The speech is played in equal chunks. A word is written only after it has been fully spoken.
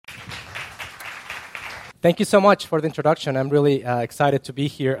Thank you so much for the introduction. I'm really excited to be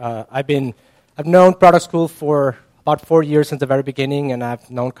here. I've known Product School for about 4 years since the very beginning, and I've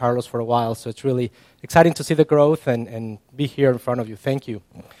known Carlos for a while, so it's really exciting to see the growth and be here in front of you. Thank you.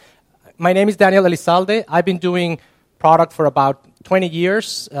 My name is Daniel Elizalde. I've been doing product for about 20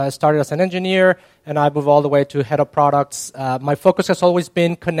 years. Started as an engineer, and I moved all the way to head of products. My focus has always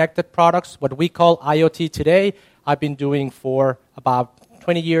been connected products, what we call IoT today. I've been doing for about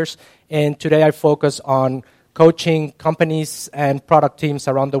 20 years, and today I focus on coaching companies and product teams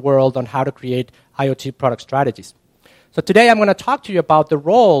around the world on how to create IoT product strategies. So today I'm going to talk to you about the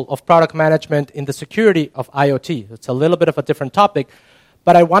role of product management in the security of IoT. It's a little bit of a different topic,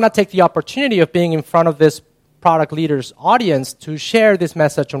 but I want to take the opportunity of being in front of this product leaders audience to share this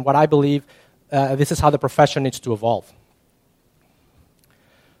message on what I believe this is how the profession needs to evolve.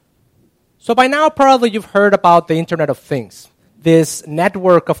 So by now, probably you've heard about the Internet of Things, this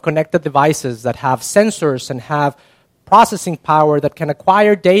network of connected devices that have sensors and have processing power that can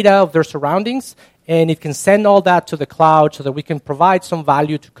acquire data of their surroundings, and it can send all that to the cloud so that we can provide some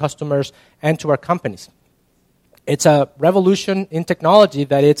value to customers and to our companies. It's a revolution in technology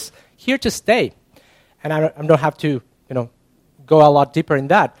that it's here to stay. And I don't have to go a lot deeper in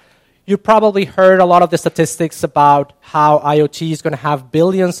that. You probably heard a lot of the statistics about how IoT is going to have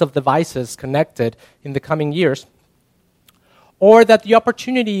billions of devices connected in the coming years, or that the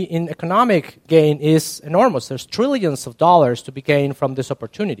opportunity in economic gain is enormous. There's trillions of dollars to be gained from this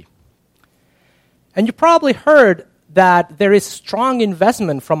opportunity. And you probably heard that there is strong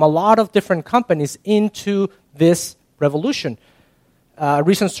investment from a lot of different companies into this revolution. A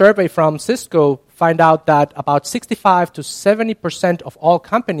recent survey from Cisco found out that about 65 to 70% of all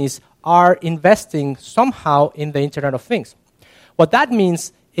companies are investing somehow in the Internet of Things. What that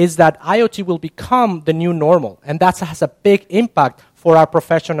means is that IoT will become the new normal, and that has a big impact for our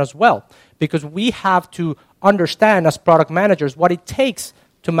profession as well, because we have to understand as product managers what it takes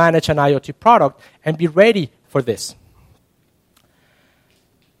to manage an IoT product and be ready for this.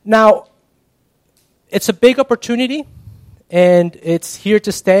 Now, it's a big opportunity, and it's here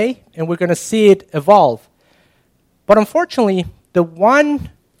to stay, and we're going to see it evolve. But unfortunately, the one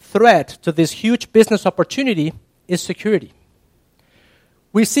threat to this huge business opportunity is security.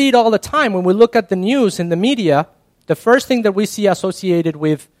 We see it all the time when we look at the news in the media. The first thing that we see associated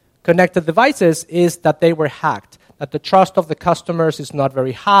with connected devices is that they were hacked, that the trust of the customers is not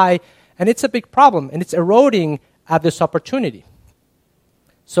very high, and it's a big problem, and it's eroding at this opportunity.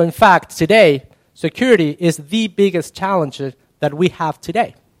 So in fact, today, security is the biggest challenge that we have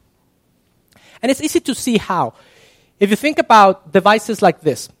today. And it's easy to see how. If you think about devices like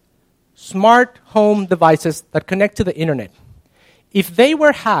this, smart home devices that connect to the internet, if they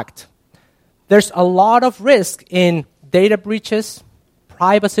were hacked, there's a lot of risk in data breaches,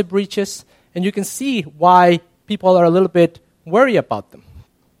 privacy breaches, and you can see why people are a little bit worried about them.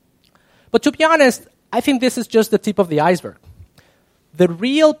 But to be honest, I think this is just the tip of the iceberg. The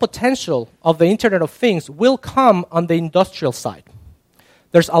real potential of the Internet of Things will come on the industrial side.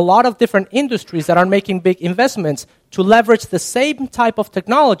 There's a lot of different industries that are making big investments to leverage the same type of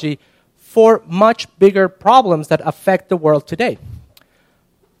technology for much bigger problems that affect the world today.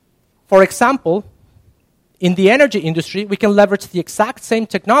 For example, in the energy industry, we can leverage the exact same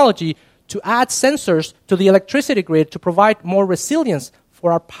technology to add sensors to the electricity grid to provide more resilience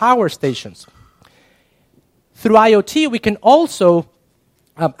for our power stations. Through IoT, we can also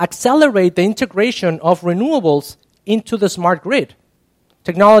accelerate the integration of renewables into the smart grid.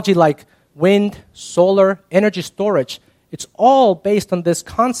 Technology like wind, solar, energy storage, it's all based on these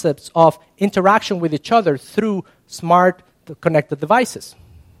concepts of interaction with each other through smart connected devices.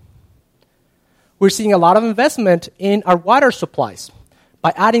 We're seeing a lot of investment in our water supplies.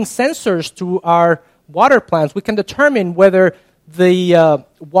 By adding sensors to our water plants, we can determine whether the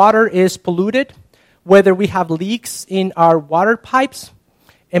water is polluted, whether we have leaks in our water pipes,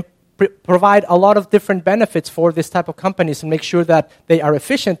 and provide a lot of different benefits for this type of companies and make sure that they are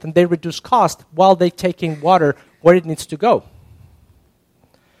efficient and they reduce cost while they're taking water where it needs to go.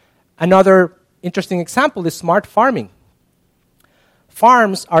 Another interesting example is smart farming.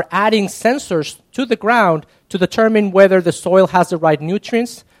 Farms are adding sensors to the ground to determine whether the soil has the right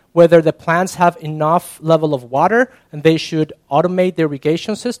nutrients, whether the plants have enough level of water, and they should automate their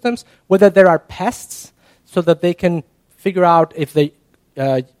irrigation systems, whether there are pests, so that they can figure out if the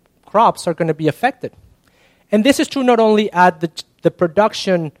crops are going to be affected. And this is true not only at the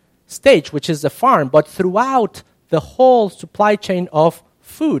production stage, which is the farm, but throughout the whole supply chain of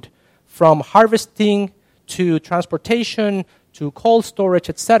food, from harvesting to transportation to cold storage,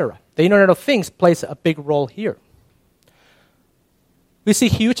 etc. The Internet of Things plays a big role here. We see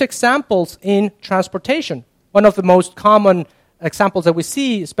huge examples in transportation. One of the most common examples that we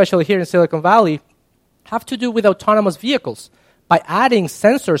see, especially here in Silicon Valley, have to do with autonomous vehicles. By adding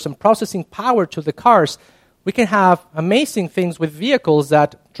sensors and processing power to the cars, we can have amazing things with vehicles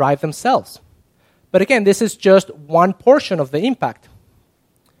that drive themselves. But again, this is just one portion of the impact.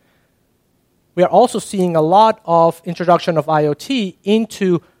 We are also seeing a lot of introduction of IoT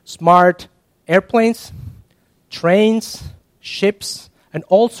into smart airplanes, trains, ships, and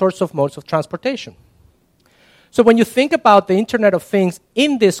all sorts of modes of transportation. So when you think about the Internet of Things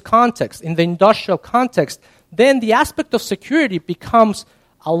in this context, in the industrial context, then the aspect of security becomes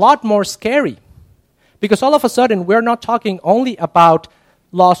a lot more scary. Because all of a sudden, we're not talking only about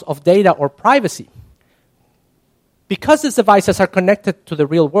loss of data or privacy. Because these devices are connected to the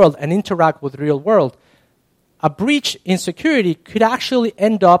real world and interact with the real world, a breach in security could actually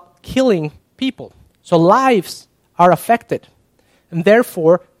end up killing people. So lives are affected. And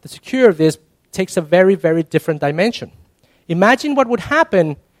therefore, the security of this takes a very, very different dimension. Imagine what would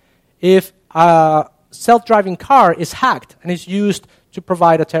happen if a self-driving car is hacked and is used to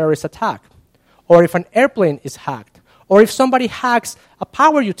provide a terrorist attack, or if an airplane is hacked, or if somebody hacks a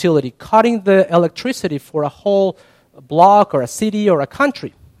power utility, cutting the electricity for a whole block or a city or a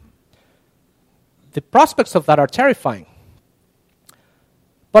country. The prospects of that are terrifying.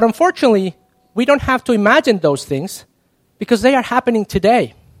 But unfortunately, we don't have to imagine those things because they are happening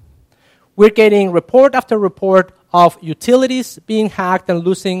today. We're getting report after report of utilities being hacked and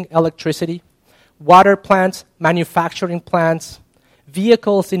losing electricity, water plants, manufacturing plants,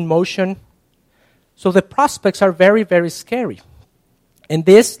 vehicles in motion. So the prospects are very, very scary. And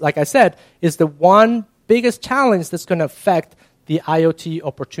this, like I said, is the one biggest challenge that's going to affect the IoT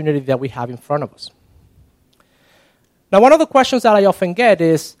opportunity that we have in front of us. Now, one of the questions that I often get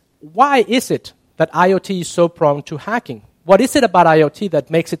is, why is it that IoT is so prone to hacking? What is it about IoT that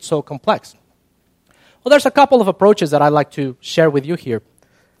makes it so complex? Well, there's a couple of approaches that I'd like to share with you here.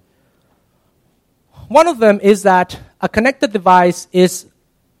 One of them is that a connected device is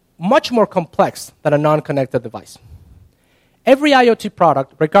much more complex than a non-connected device. Every IoT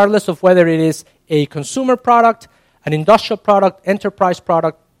product, regardless of whether it is a consumer product, an industrial product, enterprise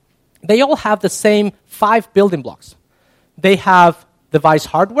product, they all have the same 5 building blocks. They have device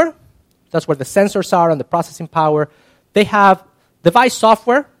hardware, that's where the sensors are and the processing power. They have device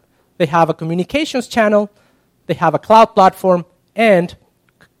software, they have a communications channel, they have a cloud platform, and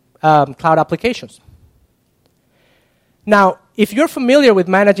cloud applications. Now, if you're familiar with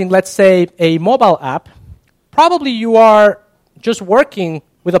managing, let's say, a mobile app, probably you are just working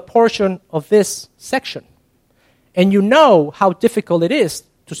with a portion of this section. And you know how difficult it is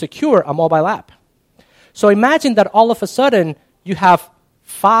to secure a mobile app. So imagine that all of a sudden you have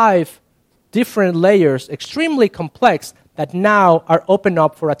 5 different layers, extremely complex, that now are open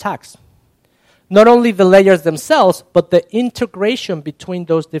up for attacks. Not only the layers themselves, but the integration between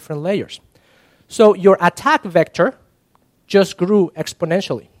those different layers. So your attack vector just grew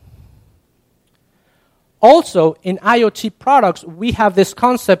exponentially. Also, in IoT products, we have this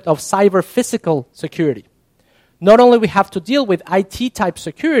concept of cyber-physical security. Not only we have to deal with IT-type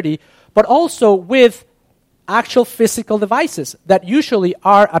security, but also with actual physical devices that usually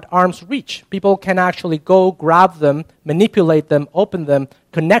are at arm's reach. People can actually go grab them, manipulate them, open them,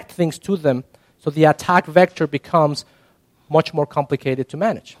 connect things to them, so the attack vector becomes much more complicated to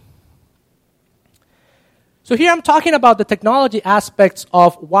manage. So here I'm talking about the technology aspects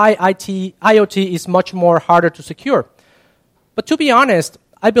of why IoT is much more harder to secure. But to be honest,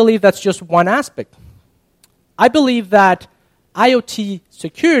 I believe that's just one aspect. I believe that IoT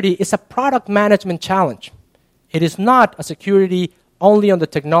security is a product management challenge. It is not a security only on the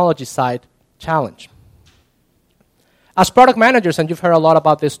technology side challenge. As product managers, and you've heard a lot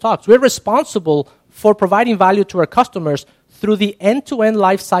about these talks, we're responsible for providing value to our customers through the end-to-end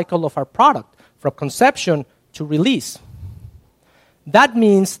life cycle of our product, from conception to release. That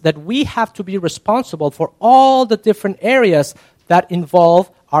means that we have to be responsible for all the different areas that involve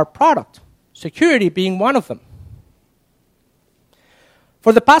our product, security being one of them.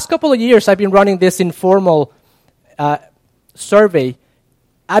 For the past couple of years, I've been running this informal survey.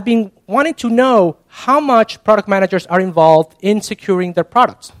 I've been wanting to know how much product managers are involved in securing their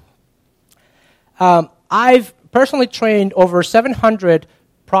products. I've personally trained over 700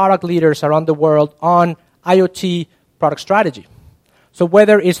 product leaders around the world on IoT product strategy. So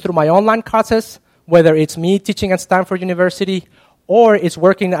whether it's through my online classes, whether it's me teaching at Stanford University, or it's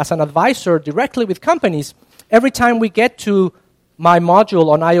working as an advisor directly with companies, every time we get to my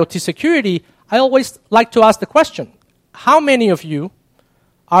module on IoT security, I always like to ask the question, how many of you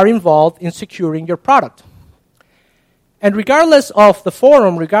are involved in securing your product? And regardless of the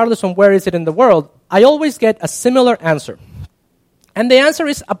forum, regardless of where is it in the world, I always get a similar answer. And the answer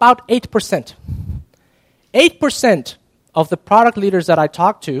is about 8%. 8% of the product leaders that I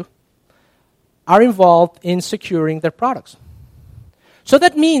talk to are involved in securing their products. So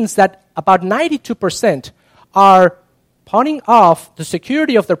that means that about 92% are pawning off the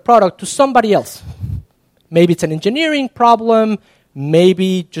security of their product to somebody else. Maybe it's an engineering problem,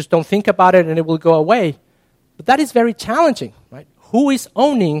 maybe just don't think about it and it will go away. But that is very challenging, right? Who is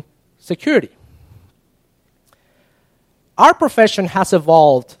owning security? Our profession has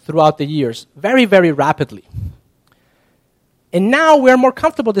evolved throughout the years very, very rapidly. And now we're more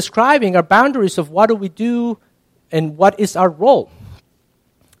comfortable describing our boundaries of what do we do and what is our role.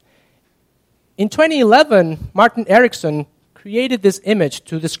 In 2011, Martin Erickson created this image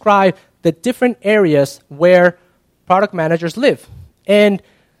to describe the different areas where product managers live. And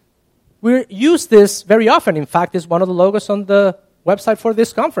we use this very often. In fact, it's one of the logos on the website for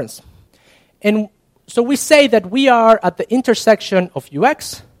this conference. And so we say that we are at the intersection of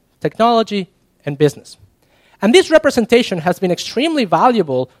UX, technology, and business. And this representation has been extremely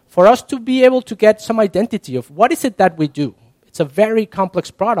valuable for us to be able to get some identity of what is it that we do. It's a very complex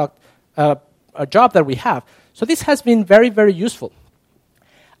product, a job that we have. So this has been very, very useful.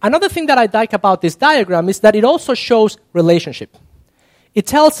 Another thing that I like about this diagram is that it also shows relationship. It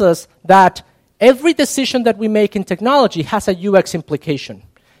tells us that every decision that we make in technology has a UX implication.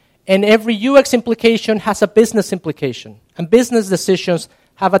 And every UX implication has a business implication. And business decisions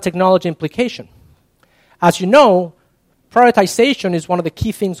have a technology implication. As you know, prioritization is one of the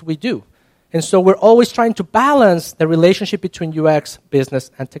key things we do. And so we're always trying to balance the relationship between UX, business,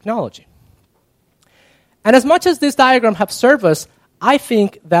 and technology. And as much as this diagram has served us, I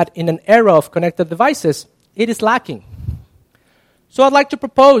think that in an era of connected devices, it is lacking. So I'd like to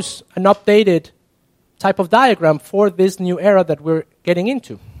propose an updated type of diagram for this new era that we're getting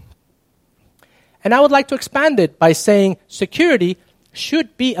into. And I would like to expand it by saying security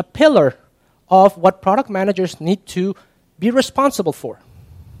should be a pillar of what product managers need to be responsible for.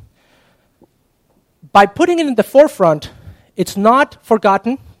 By putting it in the forefront, it's not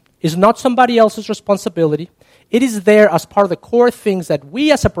forgotten, it's not somebody else's responsibility. It is there as part of the core things that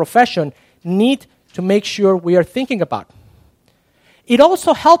we as a profession need to make sure we are thinking about. It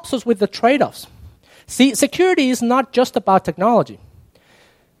also helps us with the trade-offs. See, security is not just about technology.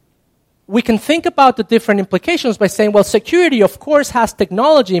 We can think about the different implications by saying, well, security, of course, has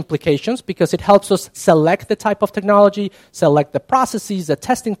technology implications because it helps us select the type of technology, select the processes, the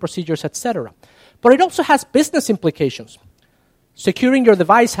testing procedures, etc. But it also has business implications. Securing your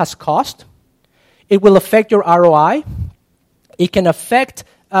device has cost. It will affect your ROI. It can affect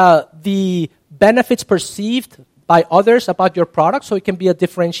the benefits perceived by others about your product, so it can be a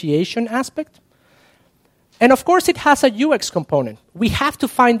differentiation aspect. And of course, it has a UX component. We have to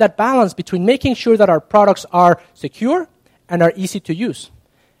find that balance between making sure that our products are secure and are easy to use.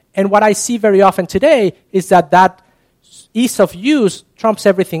 And what I see very often today is that ease of use trumps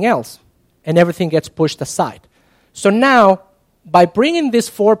everything else, and everything gets pushed aside. So now, by bringing these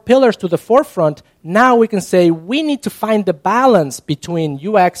 4 pillars to the forefront, now we can say we need to find the balance between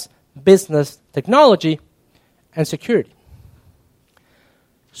UX, business, technology, and security.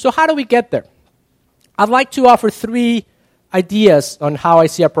 So how do we get there? I'd like to offer 3 ideas on how I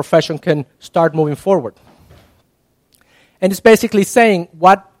see our profession can start moving forward. And it's basically saying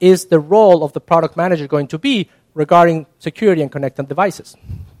what is the role of the product manager going to be regarding security and connected devices.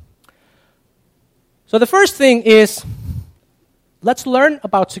 So the first thing is, let's learn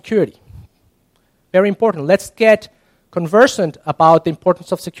about security. Very important. Let's get conversant about the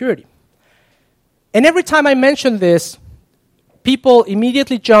importance of security. And every time I mention this, people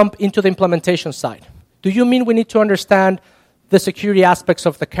immediately jump into the implementation side. Do you mean we need to understand the security aspects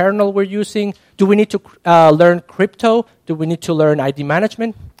of the kernel we're using? Do we need to learn crypto? Do we need to learn ID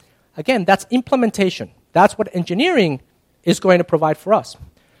management? Again, that's implementation. That's what engineering is going to provide for us.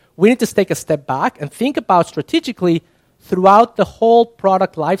 We need to take a step back and think about strategically throughout the whole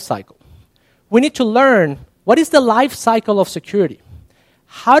product lifecycle. We need to learn what is the life cycle of security.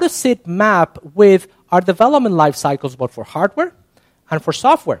 How does it map with our development life cycles, both for hardware and for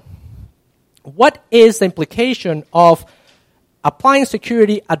software? What is the implication of applying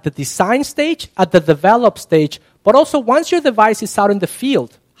security at the design stage, at the develop stage, but also once your device is out in the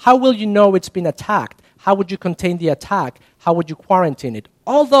field? How will you know it's been attacked? How would you contain the attack? How would you quarantine it?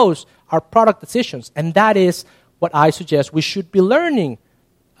 All those are product decisions, and that is what I suggest we should be learning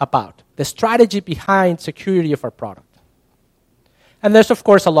about, the strategy behind security of our product. And there's, of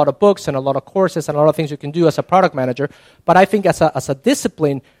course, a lot of books and a lot of courses and a lot of things you can do as a product manager, but I think as a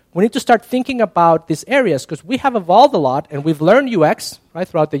discipline, We need to start thinking about these areas because we have evolved a lot and we've learned UX right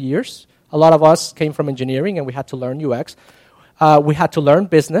throughout the years. A lot of us came from engineering and we had to learn UX. We had to learn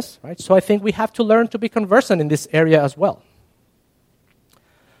business, right? So I think we have to learn to be conversant in this area as well.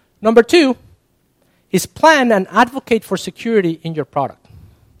 Number 2 is plan and advocate for security in your product.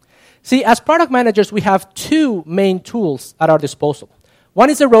 See, as product managers, we have 2 main tools at our disposal. One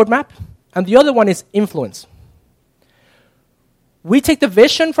is a roadmap, and the other one is influence. We take the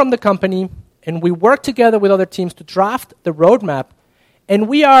vision from the company, and we work together with other teams to draft the roadmap, and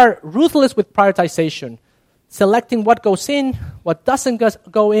we are ruthless with prioritization, selecting what goes in, what doesn't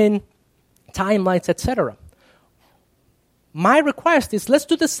go in, timelines, etc. My request is let's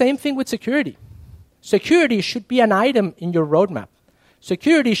do the same thing with security. Security should be an item in your roadmap.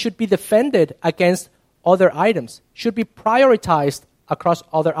 Security should be defended against other items, should be prioritized across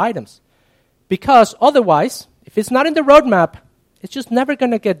other items. Because otherwise, if it's not in the roadmap, it's just never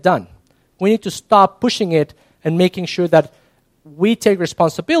going to get done. We need to stop pushing it and making sure that we take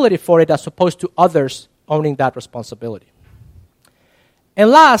responsibility for it as opposed to others owning that responsibility.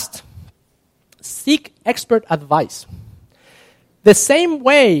 And last, seek expert advice. The same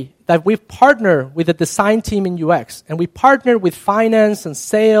way that we partner with the design team in UX, and we partner with finance and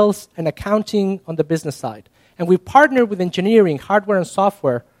sales and accounting on the business side, and we partner with engineering, hardware and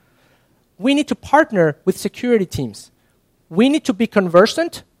software, we need to partner with security teams. We need to be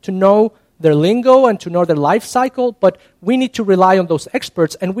conversant to know their lingo and to know their life cycle, but we need to rely on those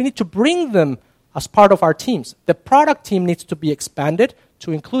experts, and we need to bring them as part of our teams. The product team needs to be expanded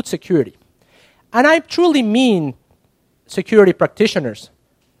to include security. And I truly mean security practitioners,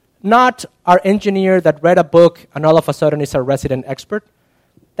 not our engineer that read a book and all of a sudden is a resident expert.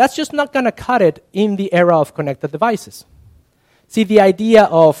 That's just not going to cut it in the era of connected devices. See, the idea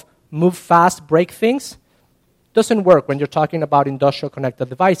of move fast, break things doesn't work when you're talking about industrial connected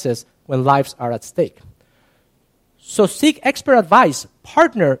devices when lives are at stake. So seek expert advice,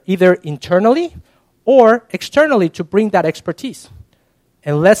 partner either internally or externally to bring that expertise.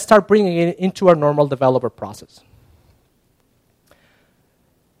 And let's start bringing it into our normal developer process.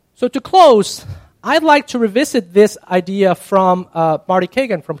 So to close, I'd like to revisit this idea from Marty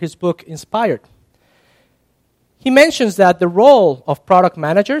Kagan from his book, Inspired. He mentions that the role of product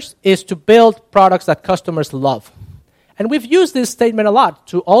managers is to build products that customers love. And we've used this statement a lot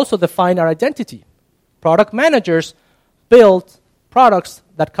to also define our identity. Product managers build products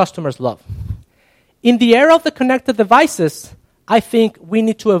that customers love. In the era of the connected devices, I think we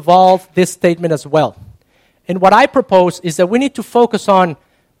need to evolve this statement as well. And what I propose is that we need to focus on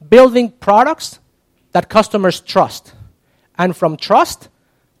building products that customers trust. And from trust,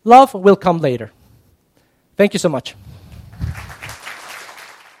 love will come later. Thank you so much.